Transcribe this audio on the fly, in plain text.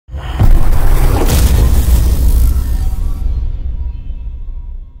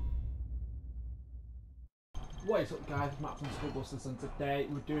is up guys, Matt from School Busters, and today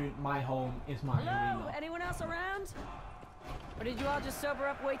we're doing My Home Is My Hello? Arena. Anyone else around? Or did you all just sober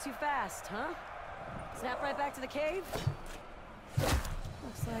up way too fast, huh? Snap right back to the cave?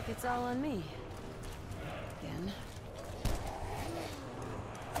 Looks like it's all on me. Again.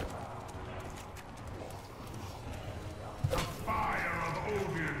 The fire of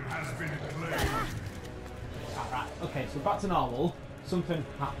Ovian has been claimed. Alright, okay, so back to normal. Something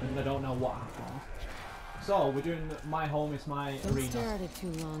happened, I don't know what happened. So, we're doing My Home Is My Don't Arena stare at it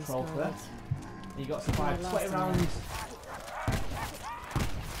too long, trophy. Scarlet. You got to survive 20 rounds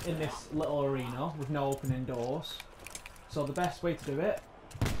in this little arena with no opening doors. So the best way to do it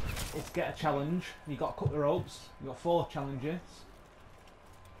is get a challenge. You got to cut the ropes. You got 4 challenges,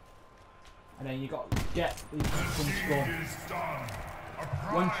 and then you got to get the punch gun.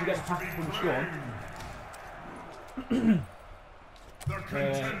 Once you get the punch gun,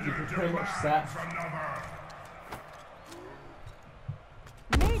 you can pretty much set.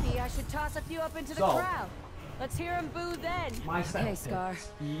 Maybe I should toss a few up into the crowd. Let's hear him boo then. My okay, Scar.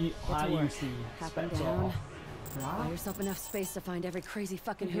 I use the Up and Spectre. down. Buy yourself enough space to find every crazy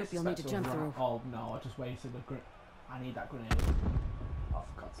fucking hoop you'll need to jump through. Oh no, I just wasted a grenade. I need that grenade. Oh,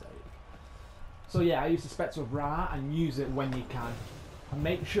 for God's sake. So yeah, I use the Spectre of Ra and use it when you can. And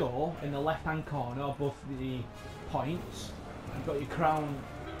make sure in the left hand corner above the points, you've got your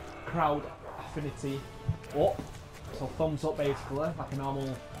crowd affinity up. So thumbs up basically, like a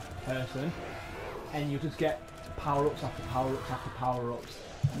normal person. And you just get power-ups after power-ups after power-ups.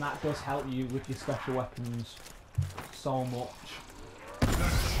 And that does help you with your special weapons so much. The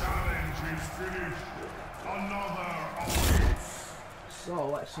challenge is finished. Another awaits. So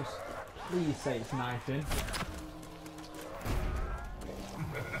let's just please say it's knifing.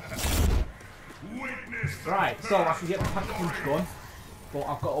 Right, so I can get the punch gun, but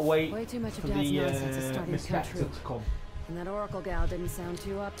I've got to wait Way too much for of Dad's the nonsense is starting to come Spectre true. to come. And that Oracle gal didn't sound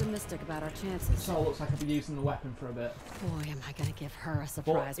too optimistic about our chances. So it looks like I'll be using the weapon for a bit. Boy, am I gonna give her a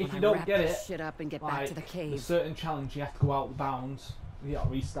surprise But if when you I don't wrap get this it, shit up and get like, back to the cave. there's certain challenge you have to go out the bounds. You got to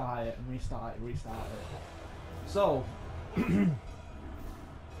restart it and restart it and restart it. So,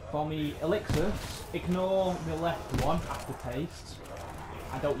 for me elixirs, ignore the left one, aftertaste.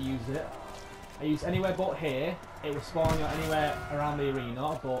 I don't use it. I use anywhere but here. It will spawn you anywhere around the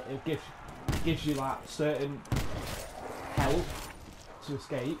arena, but it gives you like certain health to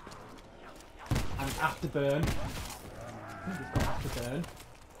escape. And afterburn, I think it's got afterburn,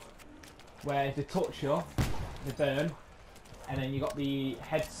 where if they touch you, they burn. And then you got the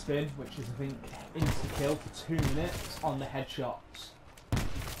head spin, which is I think insta kill for 2 minutes on the headshots.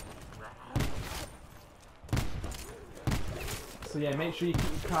 So yeah, make sure you keep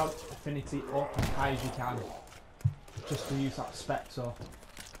your crowd affinity up as high as you can, just to use that Spectre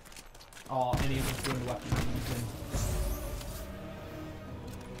or any of the gun weapons you're using.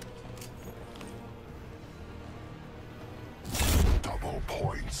 Double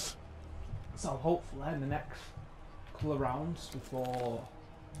points. So hopefully in the next couple of rounds before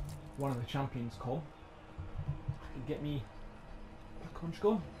one of the champions come, I can get me a punch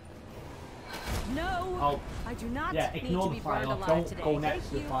gun. No, Oh, I do not yeah, need ignore to the be fire. burned alive Don't today. go next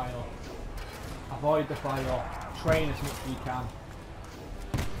to the Thank you. fire. Avoid the fire. Train as much as you can.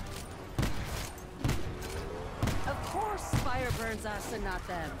 Of course fire burns us and not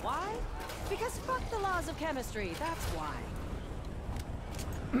them. Why? Because fuck the laws of chemistry, that's why.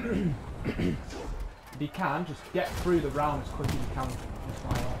 If you can, just get through the round as quick as you can with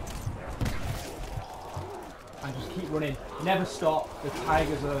fire. And just keep running. Never stop. The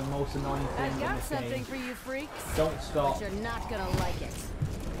tigers are the most annoying thing I've in got this something game. for you freaks. Don't stop. But you're not gonna like it.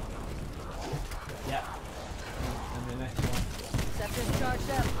 Yeah. And the next one. Scepter's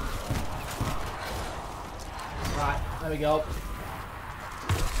charged up. Right, there we go.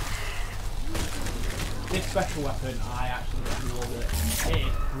 This special weapon, I actually love it. It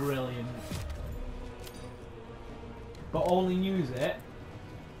is brilliant. But only use it.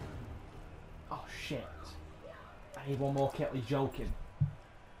 Oh shit. I need one more kill. He's joking.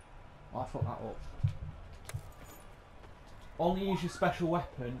 Oh, I fucked that up. Only use your special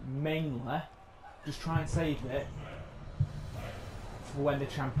weapon mainly. Just try and save it for when the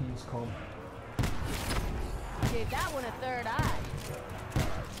champions come. Gave that one a third eye.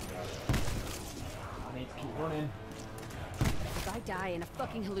 I need to keep running. If I die in a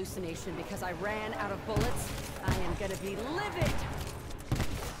fucking hallucination because I ran out of bullets, I am gonna be livid.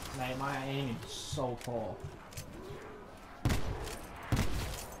 Mate, my aim is so poor.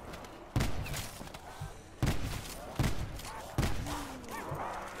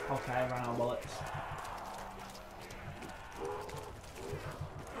 Okay, I ran out of bullets.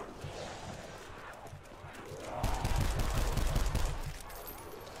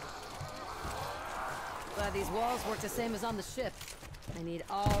 outside these walls work the same as on the ship. I need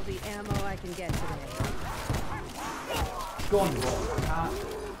all the ammo I can get today. Go on, bro. I can't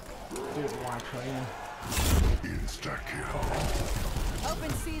do it while training. Insta-kill.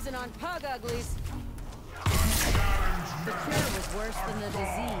 Open season on pug uglies. The cure was worse than the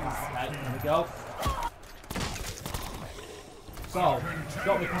disease. Right, there we go. So,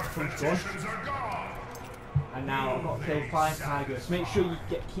 got me past the front gun. And now I've got to kill 5 tigers. Make sure you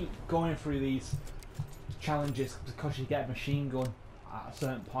keep going through these challenges because you get a machine gun at a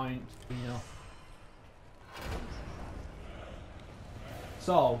certain point, you know.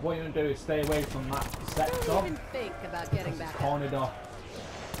 So, what you're going to do is stay away from that sector. Don't even think about getting back up. Cornered off.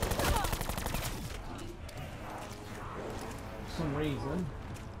 For some reason,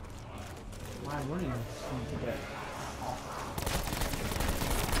 my running seems a bit off.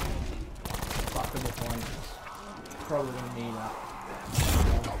 That double points. Probably going to need that.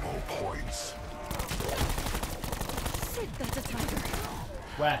 Double points. Shit, that's a tiger.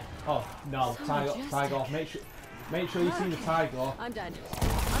 Where? Oh no, tiger off. Make sure you see the tiger. I'm done.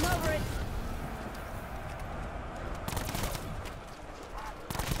 I'm over it.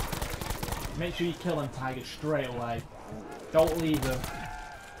 Make sure you kill them tigers straight away. Don't leave them.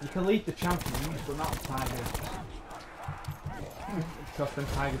 You can leave the champions, but not the tigers. Because them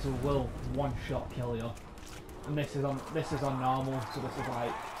tigers will one-shot kill you. And this is on normal, so this is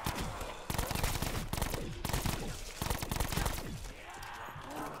like.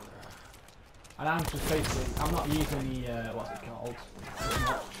 And I'm just basically, I'm not using the, what's it called, as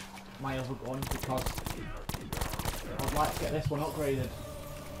much, my other gun, because I'd like to get this one upgraded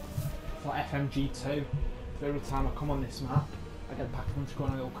for FMG2. So every time I come on this map, I get a pack punch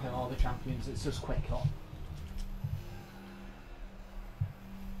gun and I'll kill all the champions, it's just quicker.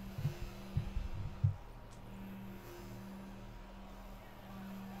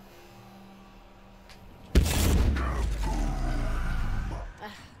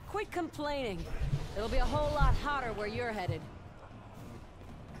 Quit complaining. It'll be a whole lot hotter where you're headed.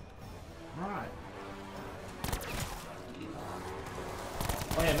 Right.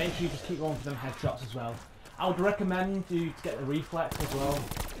 Oh yeah, make sure you just keep going for them headshots as well. I would recommend you to get the reflex as well.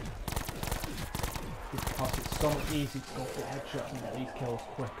 Because it's so much easier to go for the headshots and get these kills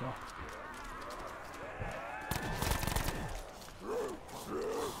quicker.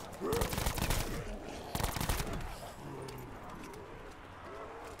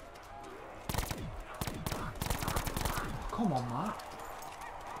 Come on, Matt.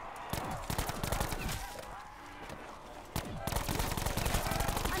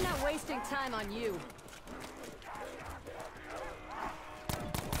 I'm not wasting time on you.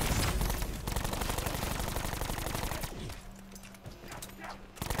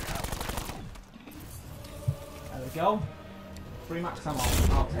 There we go. 3 max ammo.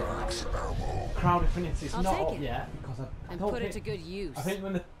 I'll take that. Crowd Affinity is not up yet because I don't put it think, to good use. I think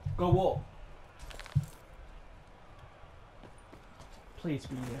when they go up, please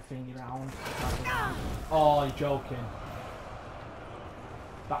be your thingy round. Oh, you're joking.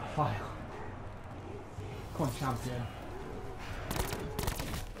 Backfire. Come on, champion.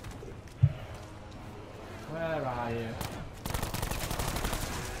 Where are you?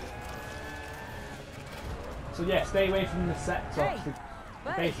 So yeah, stay away from the sector. Hey,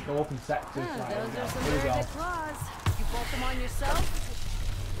 they basically go up in sectors. Those Right, are some here we very go. good claws. You bolt them on yourself?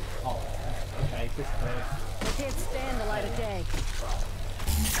 Oh, okay, disappeared. They can't stand the light of day.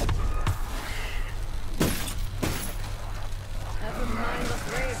 That's what mindless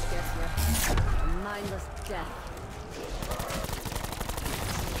rage gets you. A mindless death.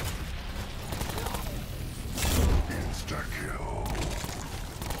 Insta-kill.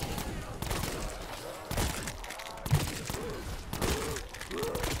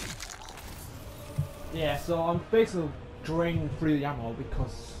 Yeah, so I'm basically draining through the ammo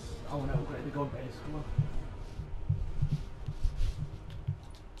because I want to upgrade the gun basically.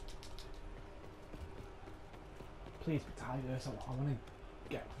 Please be tigers, I want to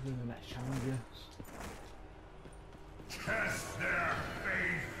get through the next challenges. Test their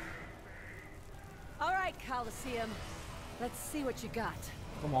faith. Alright, Coliseum. Let's see what you got.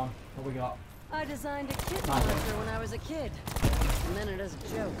 Come on, what we got? I designed a kid Nice. launcher when I was a kid. And then it as a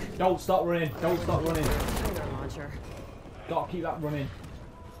joke. Don't stop running, don't stop running. Finger launcher. Gotta keep that running.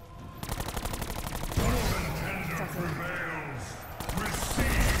 Contender prevails.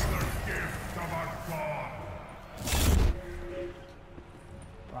 Receive the gift of a god.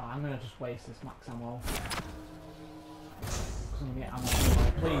 Right, I'm gonna just waste this max ammo. Because I'm gonna get ammo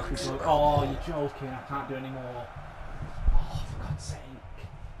anyway. Please be good. Oh, you're joking, I can't do any more. Oh, for God's sake.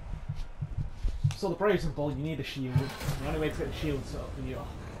 So the Brazen Bull, you need a shield. The only way to get the shield set up for you. Oh,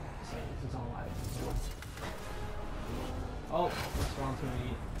 this is all like this. Oh, this one's gonna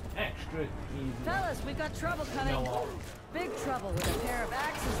be extra easy. Fellas, we've got trouble coming. You know what? Big trouble with a pair of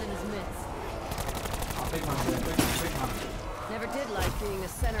axes in his midst. Oh, big man, big man. Never did like being the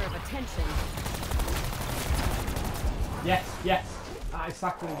center of attention. Yes, yes. That's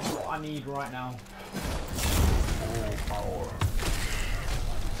exactly what I need right now. Full power.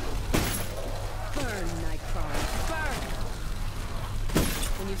 Burn, Nightcrawler, burn!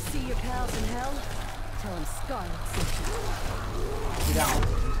 When you see your pals in hell, tell them Scarlet sent you. He's down.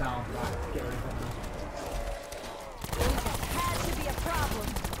 He's down. Right, get rid of him. This had to be a problem.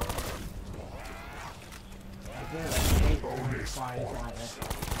 I really hate when he fires like this.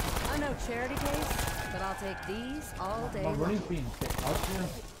 I'm no charity case, but I'll take these all day My long. running's been a bit odd here.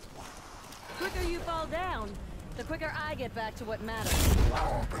 The quicker you fall down, the quicker I get back to what matters.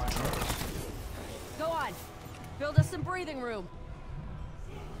 Go on, build us some breathing room.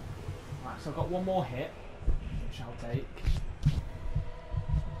 Right, so I've got one more hit, which I'll take.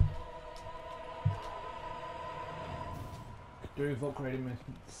 Could do with upgrading my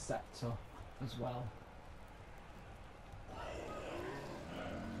scepter as well.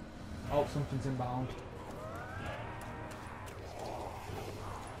 Oh, something's inbound.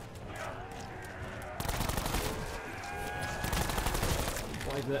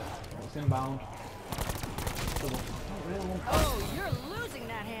 What is it? What's inbound? Double. Oh, really? Oh, you're losing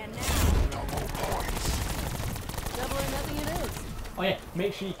that hand now. Double points. Double or nothing it is. Oh yeah,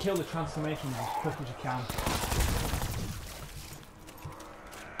 make sure you kill the transformations as quick as you can.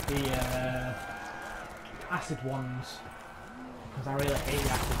 The acid ones. Because I really hate the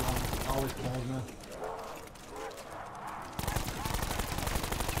acid ones. It always kills me.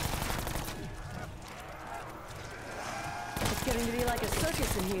 It's getting to be like a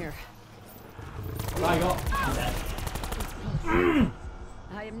circus in here. What I got? I'm dead.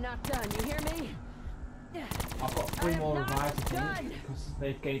 I am not done, you hear me? I've got 3 more revives, I think, because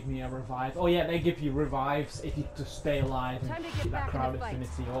they gave me a revive. Oh yeah, they give you revives if you just stay alive and Time to get keep that back in crowd the fight.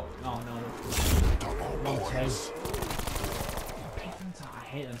 affinity up. Oh no. Double One, points. two. I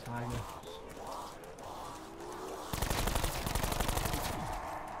hate them tigers.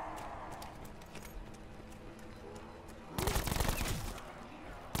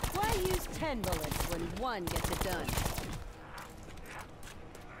 Why use 10 bullets when one gets it done?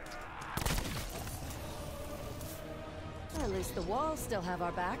 At least the walls still have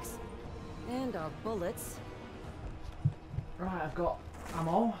our backs. And our bullets. Right, I've got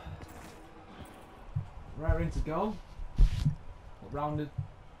ammo. Right, ready to go. Round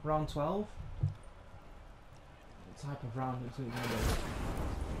 12. What type of round is it going to be?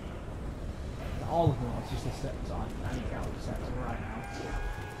 All of them, it's just a scepter. I need to get out of the scepter right now.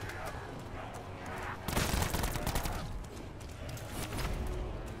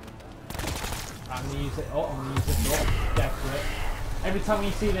 I'm going to use it up, I'm going to use this up. Dead for it. Every time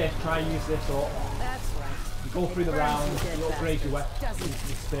you see this, try and use this up. That's right. You go through the round, you upgrade your weapon, Doesn't it?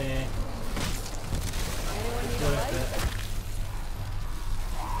 your spear. Anyone need a Worth light? it.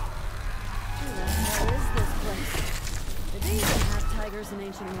 Who the hell is this place? Did they even have tigers in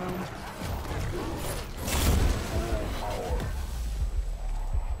ancient Rome?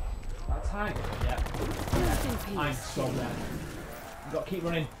 That tiger? Yeah. Rest in peace. I'm so dead. You got to keep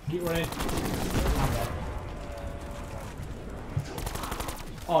running, keep running. I'm dead.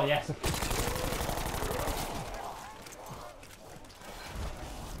 Oh yes.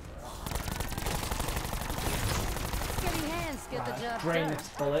 Steady hands get the Right, job drain done. this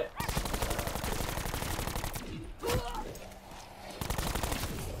bullet.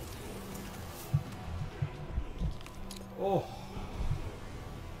 Oh.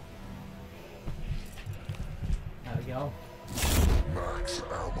 There we go. Max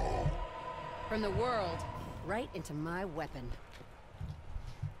ammo. From the world, right into my weapon.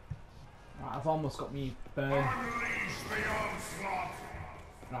 Right, I've almost got me burn. Unleash the onslaught.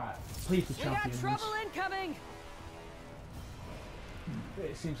 Right, please be We got champions. trouble incoming!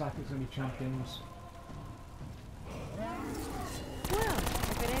 It seems like it's going to be champions. Well,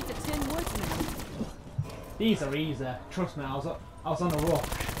 if it ain't the Tin Woodsman. These are easy. Trust me, I was on a rush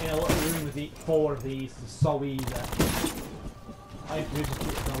in a little room with 4 of these. It's so easy. I have to do is just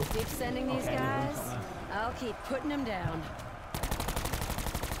keep going. Keep sending these Okay, guys. there's one up I'll keep putting them down.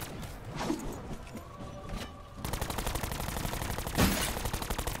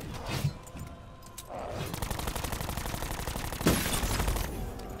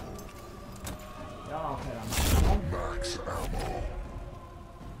 Yeah, I'll take that. Come Max ammo. on.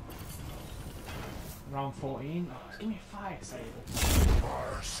 Round 14. Oh, just give me a fire sale.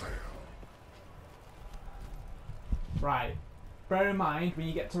 Fire sale. Right. Bear in mind, when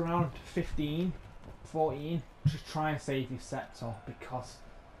you get to round 15, 14. Just try and save your sector because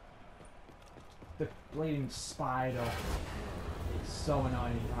the bleeding spider is so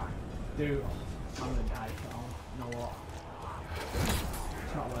annoying. Right, dude, I'm gonna die now. You know what?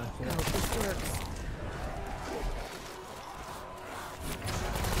 It's not worth it. I hope this works.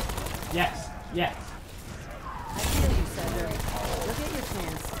 Yes, yes. I feel you, Cedric. You'll get your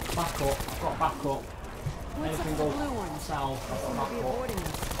chance. Back up. I've got back up. What's Anything up with the goes blue ones? south, I've Seem got to be back up. avoiding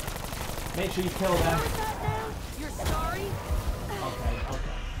us. Make sure you kill What them. was that now? You're sorry? Okay,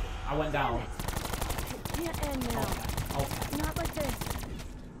 okay. I went down. It can't end now. Okay, okay. Not like this.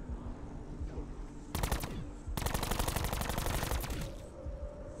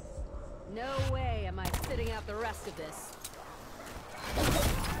 No way am I sitting out the rest of this.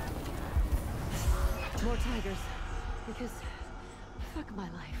 More tigers. Because fuck my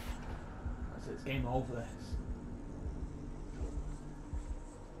life. So it's game over this.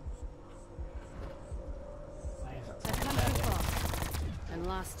 Why is that I've so come bad? too far. And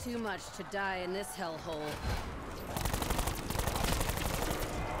lost too much to die in this hellhole.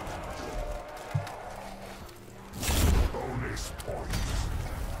 Bonus points.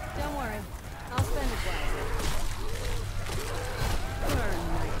 Don't worry. I'll spend it wisely. Burn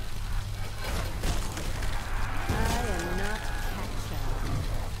me. I am not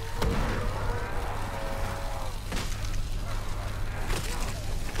Catch-up.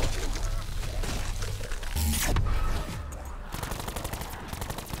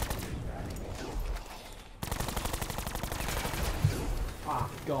 Ah,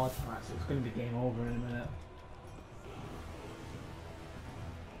 God. Right, so it's going to be game over in a minute.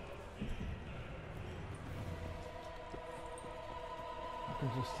 I can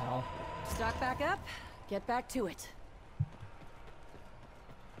just tell. Stock back up. Get back to it.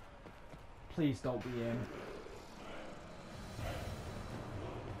 Please don't be in.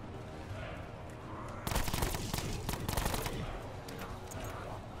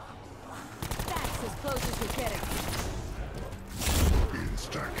 That's as close as we're getting.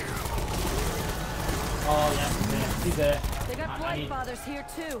 Insta-kill. Oh, yeah, he's there. They got I blight need- fathers here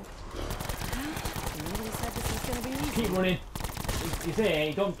too. Nobody said this was gonna be easy. Keep running. He's there,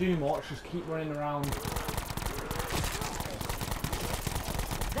 he don't do much, just keep running around.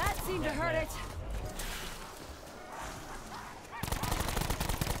 That seemed to hurt it.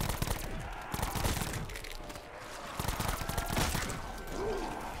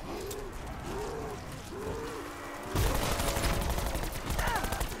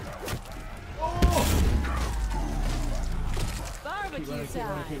 Keep Barbecue running, keep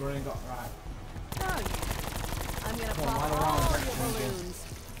running, time. keep running, got right. Oh, yeah. I'm gonna Come on, pop line around, all Jack, your thank you. balloons.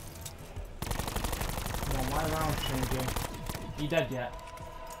 Come on, line around, stranger. You dead yet?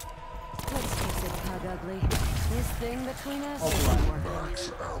 Let's face it, Pug Ugly. This thing between us Oh, is right. more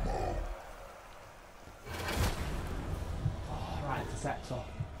Max ammo. Oh, right, it's a sector.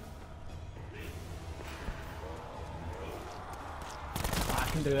 I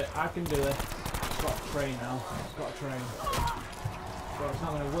can do it, I can do it. I've got a train now, I've got a train. But it's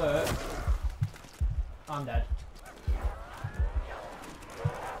not going to work. I'm dead.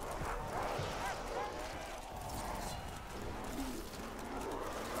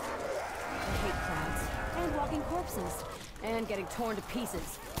 I hate crowds. And walking corpses. And getting torn to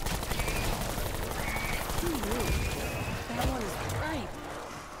pieces. Who knew? That one is right.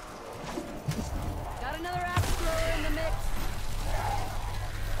 Got another axe thrower in the mix.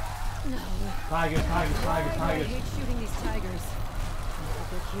 No. Tigers, tigers, tigers, I tigers. hate shooting these tigers. If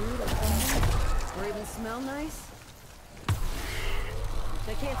they're cute or fun, or even smell nice.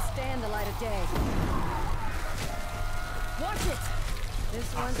 They can't stand the light of day. Watch it!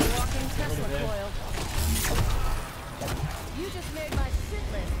 This one's a walking Tesla What is it? coil. You just made my shit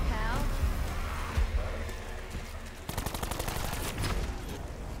list, pal.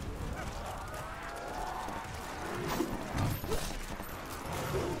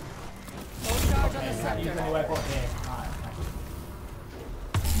 Full charge on the Okay, he's sector. anywhere but here. Right,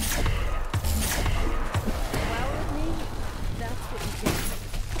 Wow with me? That's what you get.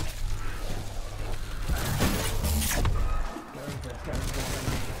 get into this, get into this.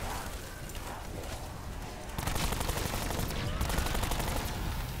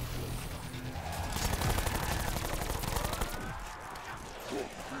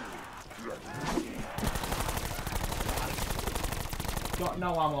 Got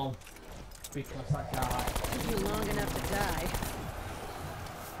no ammo because that guy. Took you long enough to die.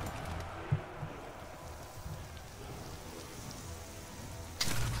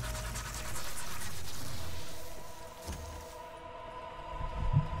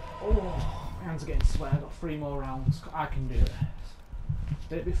 Oh, my hands are getting sweaty. I've got 3 more rounds. I can do this.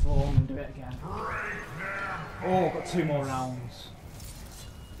 Did it before, I'm gonna do it again. Oh, got 2 more rounds.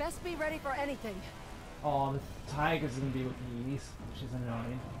 Best be ready for anything. Oh, the tigers are gonna be with these, which is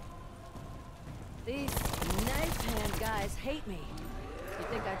annoying. These knife hand guys hate me. You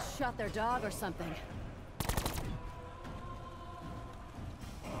think I'd shot their dog or something?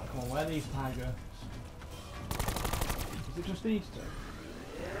 Oh, come on, where are these tigers? Is it just these 2?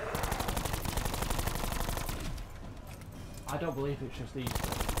 I don't believe it's just these 2.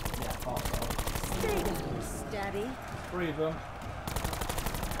 Yeah, I thought so. Stay down, Stabby. 3 of them.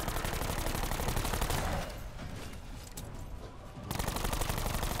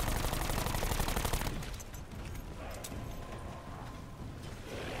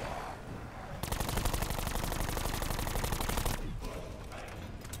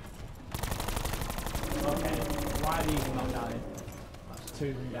 Okay, why are these not dying? That's 2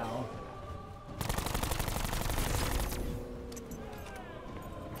 of them down.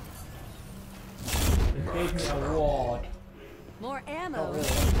 It gave me a ward. More ammo Oh, really?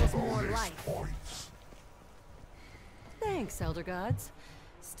 equals more Bonus life. points. Thanks, Elder Gods.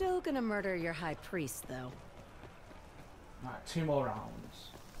 Still gonna murder your high priest, though. Right, 2 more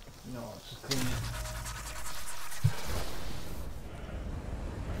rounds. No, let's just clean it.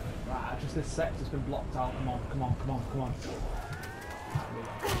 Right, just this sector's been blocked out. Come on, come on, come on, come on.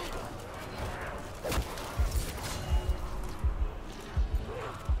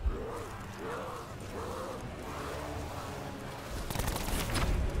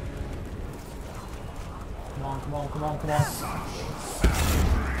 Come on, come on, come on, come on.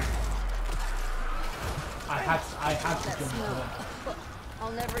 I had to That jump into it. smell.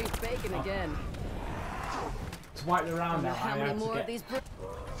 I'll never eat bacon again. To wipe the round out, How I many had to more get... of these? Oh,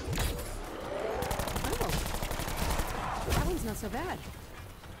 that one's not so bad.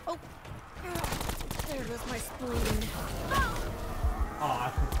 Oh, there goes my spoon. Oh,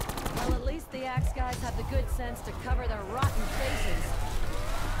 I could... Well, at least the axe guys have the good sense to cover their rotten faces.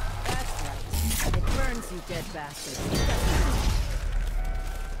 That's right. It burns, you dead bastard.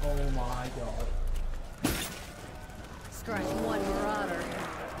 Oh my god. Scratch one marauder.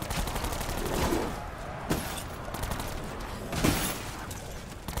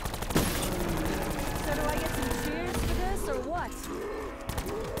 So do I get some cheers for this, or what?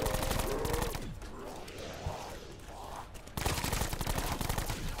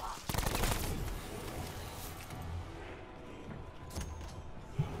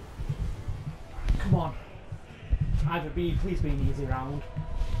 Come on. Please be an easy round.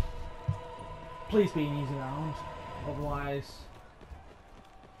 Please be an easy round. Otherwise...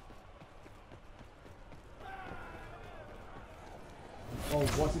 Oh,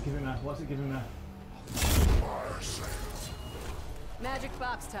 what's it giving me? What's it giving me? Magic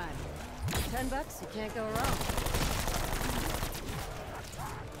box time. $10, you can't go wrong.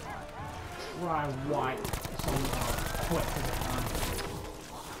 Try white somehow. Quick as I can.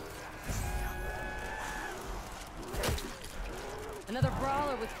 Another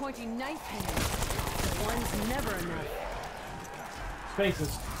brawler with pointy knife hands. One's never enough.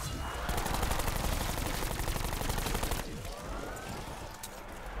 Spaces.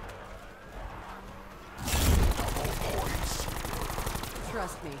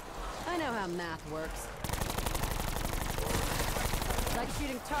 Trust me, I know how math works. Like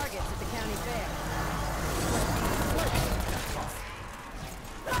shooting targets at the county fair.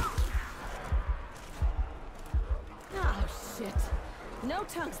 Oh, shit. No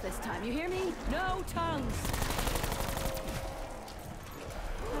tongues this time, you hear me? No tongues!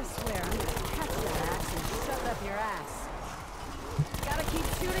 I swear, I'm gonna catch that axe and shove it up your ass. Gotta keep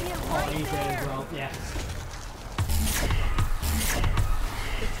shooting it Oh, right easy there! as well. Yes.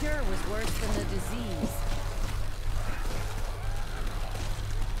 The cure was worse than the disease.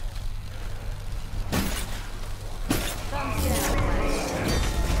 Thumbs down, Flash.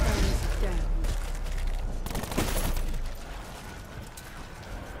 Thumbs down.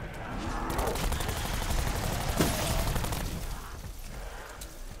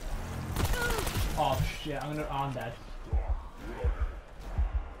 Oh shit, I'm dead.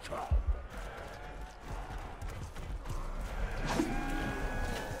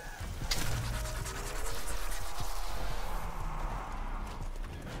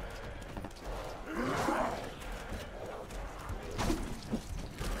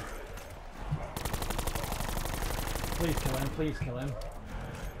 Please kill him, please kill him.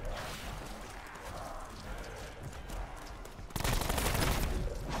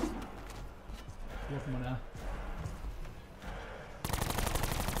 Love money.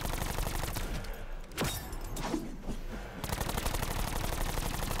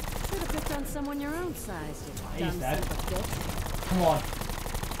 Should have picked on someone your own size, you He's dumb dead. son of a bitch. Come on.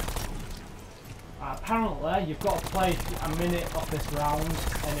 apparently you've got to play a minute of this round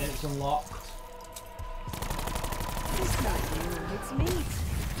and then it's unlocked. It's not you, it's meat.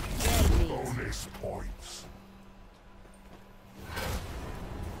 Red meat. Bonus points.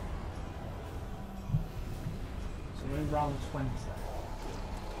 So we're in round 20.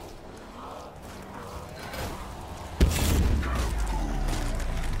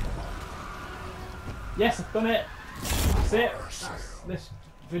 Yes, I've done it. That's it. That's this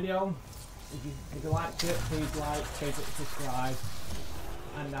video. If you liked it, please like, favourite, subscribe.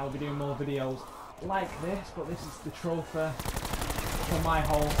 And I'll be doing more videos like this, but this is the trophy for my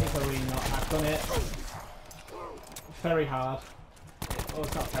whole arena. I've done it. Very hard. Oh,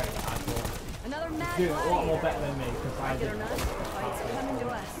 it's not very hard, but Another mad do it a lot more gladiator. better than me because I Like it did or not, the fight's coming to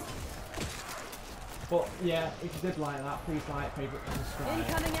us. But yeah, if you did like that, please like, favourite, and subscribe.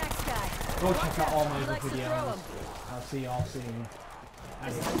 Incoming axe guy. Go check out all my He other likes to throw videos. 'em. I'll see you all soon.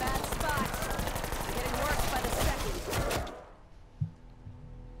 This is a bad